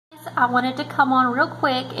I wanted to come on real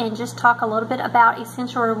quick and just talk a little bit about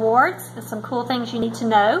Essential Rewards and some cool things you need to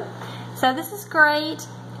know. So this is great,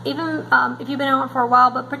 even if you've been on it for a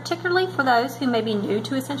while, but particularly for those who may be new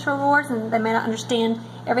to Essential Rewards and they may not understand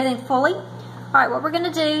everything fully. All right, what we're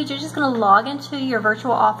going to do, you're just going to log into your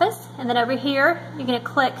virtual office, and then over here, you're going to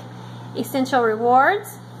click Essential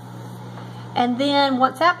Rewards. And then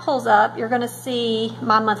once that pulls up, you're going to see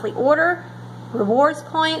My Monthly Order, Rewards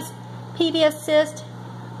Points, PV Assist,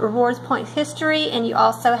 Rewards Points History, and you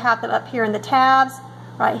also have them up here in the tabs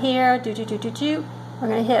right here. We're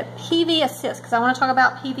going to hit PV Assist because I want to talk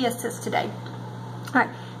about PV Assist today. All right,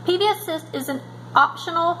 PV Assist is an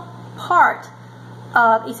optional part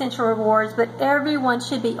of Essential Rewards, but everyone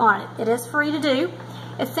should be on it. It is free to do.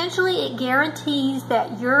 Essentially, it guarantees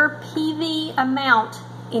that your PV amount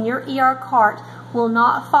in your ER cart will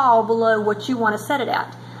not fall below what you want to set it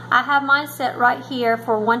at. I have mine set right here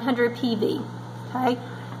for 100 PV. Okay,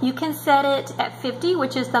 you can set it at 50,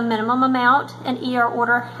 which is the minimum amount an ER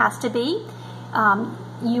order has to be.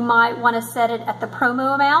 You might want to set it at the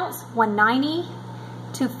promo amounts, 190,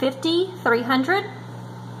 250, 300.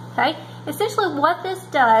 Okay, essentially what this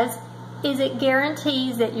does is it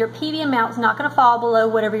guarantees that your PV amount is not going to fall below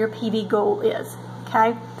whatever your PV goal is.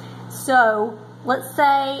 Okay, so let's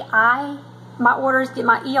say my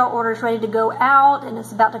ER orders ready to go out, and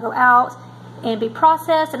it's about to go out and be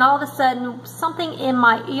processed, and all of a sudden something in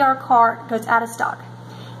my ER cart goes out of stock.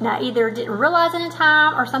 Now, either didn't realize it in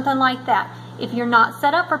time or something like that. If you're not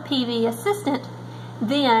set up for PV Assistant,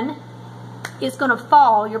 then it's going to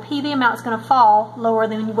fall, your PV amount is going to fall lower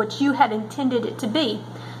than what you had intended it to be.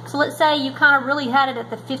 So let's say you kind of really had it at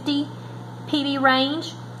the 50 PV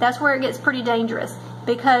range. That's where it gets pretty dangerous,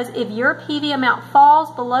 because if your PV amount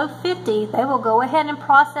falls below 50, they will go ahead and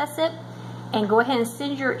process it and go ahead and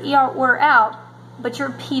send your ER order out, but your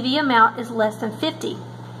PV amount is less than 50.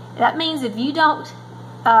 That means if you don't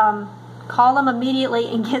call them immediately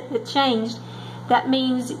and get it changed, that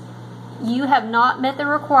means you have not met the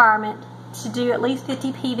requirement to do at least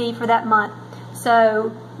 50 PV for that month.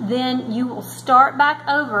 So then you will start back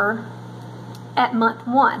over at month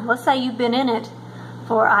 1. Let's say you've been in it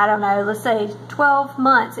for, I don't know, let's say 12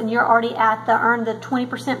 months and you're already at the earn the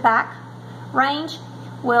 20% back range.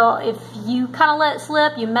 Well, if you kind of let it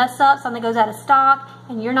slip, you mess up, something goes out of stock,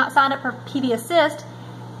 and you're not signed up for PV Assist,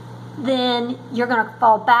 then you're going to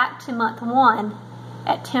fall back to month 1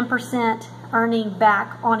 at 10% earning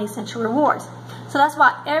back on Essential Rewards. So that's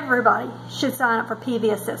why everybody should sign up for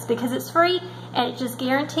PV Assist, because it's free and it just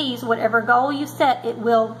guarantees whatever goal you set, it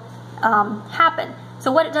will happen.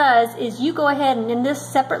 So what it does is you go ahead and in this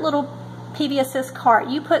separate little PV Assist cart,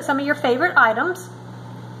 you put some of your favorite items,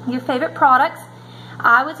 your favorite products.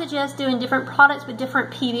 I would suggest doing different products with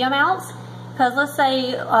different PV amounts, because let's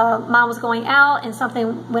say mine was going out and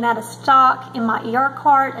something went out of stock in my ER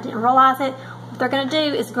cart, I didn't realize it. What they're going to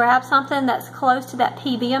do is grab something that's close to that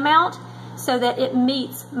PV amount so that it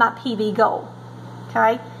meets my PV goal.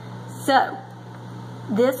 Okay, so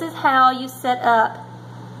this is how you set up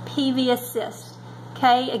PV Assist.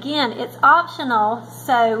 Okay, again, it's optional,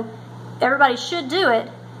 so everybody should do it,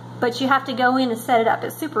 but you have to go in and set it up.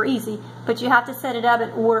 It's super easy, but you have to set it up in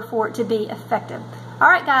order for it to be effective. All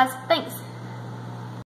right, guys, thanks.